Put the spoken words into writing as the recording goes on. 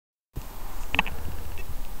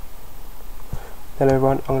Hello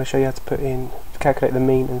everyone, I'm going to show you how to calculate the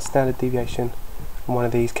mean and standard deviation on one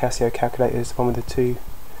of these Casio calculators, one with the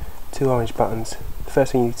two orange buttons. The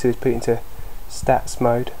first thing you need to do is put it into stats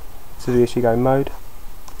mode. So this, you go mode,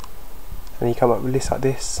 and you come up with a list like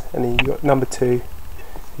this, and then you've got number 2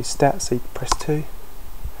 is stats, so you press 2,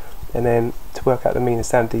 and then to work out the mean and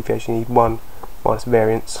standard deviation you need 1 minus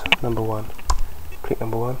variance, number 1. Click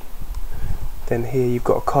number 1. Then here you've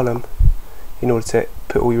got a column in order to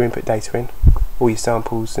put all your input data in, all your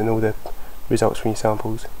samples and all the results from your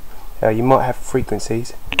samples. You might have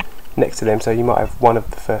frequencies next to them, so you might have 1 of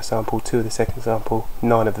the first sample, 2 of the second sample,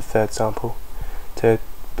 9 of the third sample. To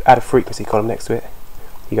add a frequency column next to it,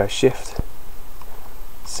 you go shift,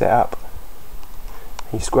 set up,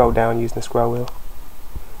 and you scroll down using the scroll wheel.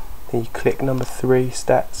 Then you click number 3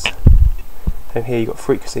 stats, and here you've got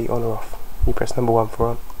frequency on or off. You press number 1 for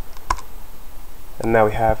on, and now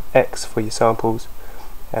we have X for your samples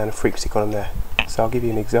and a frequency column there. So I'll give you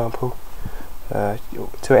an example.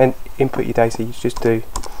 To input your data, you just do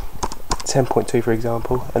 10.2 for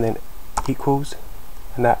example, and then equals,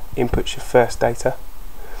 and that inputs your first data.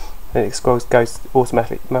 Then it goes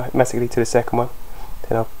automatically to the second one.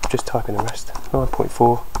 Then I'll just type in the rest.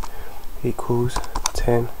 9.4 equals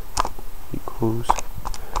 10 equals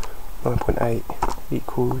 9.8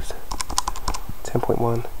 equals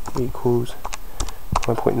 10.1 equals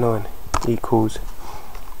 9.9 equals.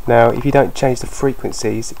 Now if you don't change the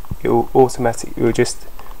frequencies, it will just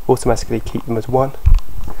automatically keep them as 1.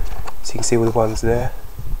 So you can see all the ones there.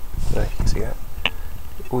 No, you can see that.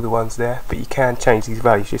 All the ones there, but you can change these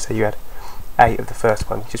values. Just say you had 8 of the first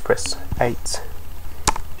one, you just press 8.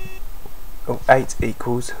 8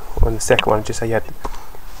 equals, on the second one, just say you had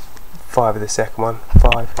 5 of the second one,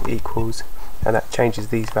 5 equals, and that changes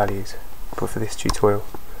these values. But for this tutorial,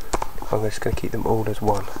 I'm just going to keep them all as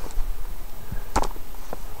 1.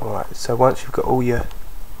 Alright, so once you've got all your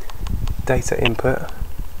data input,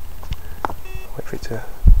 wait for it to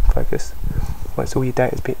focus. Once all your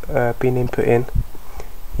data has been input in,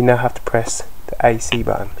 you now have to press the AC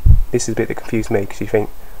button. This is a bit that confused me because you think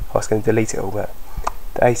I was going to delete it all, but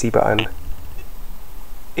the AC button,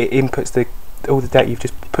 it inputs all the data you've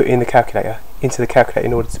just put in the calculator into the calculator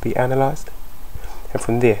in order to be analysed. And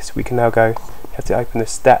from this we can now go, you have to open the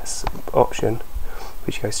stats option,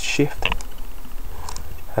 which goes shift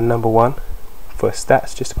and number 1 for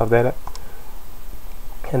stats just above there,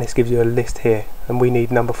 and this gives you a list here, and we need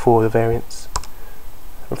number 4, the variance,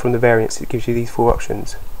 and from the variance it gives you these 4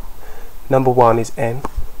 options. Number 1 is n.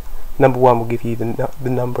 Number 1 will give you the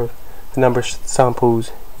number of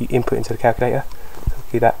samples you input into the calculator. So I'll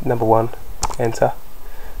give that number 1, enter.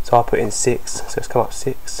 So I'll put in 6, so it's come up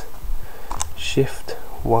 6. Shift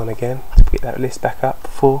 1 again to get that list back up.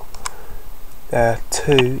 4.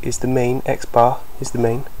 2 is the mean, x bar is the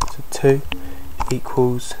mean, so 2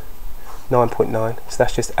 equals 9.9, so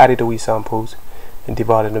that's just added all your samples and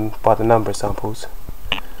divided them by the number of samples.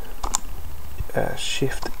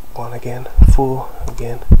 Shift 1 again, 4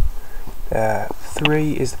 again.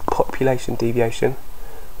 3 is the population deviation,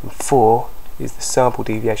 and 4 is the sample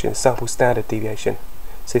deviation, the sample standard deviation.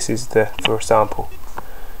 So this is for a sample.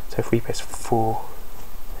 So if we press 4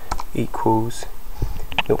 equals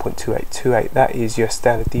 0.2828, that is your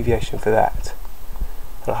standard deviation for that.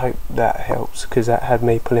 And I hope that helps, because that had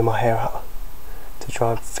me pulling my hair out to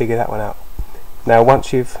try and figure that one out. Now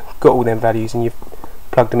once you've got all them values and you've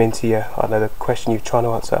plugged them into your, I don't know, the question you're trying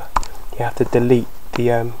to answer, you have to delete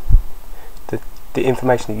the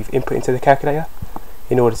information that you've input into the calculator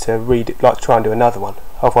in order to read it, like try and do another one.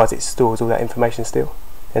 Otherwise it stores all that information still.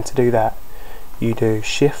 And to do that, you do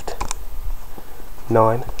shift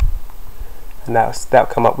 9, and that'll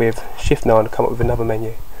come up with shift 9 will come up with another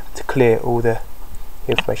menu to clear all the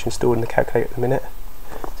information stored in the calculator at the minute.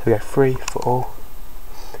 So we go 3 for all,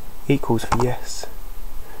 equals for yes,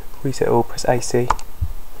 reset all, press AC,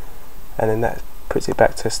 and then that puts it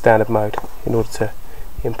back to standard mode in order to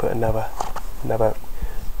input another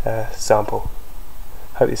sample.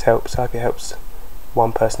 Hope this helps. I hope it helps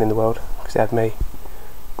one person in the world, because it had me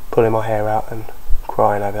pulling my hair out and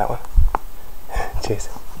crying over that one. Cheers.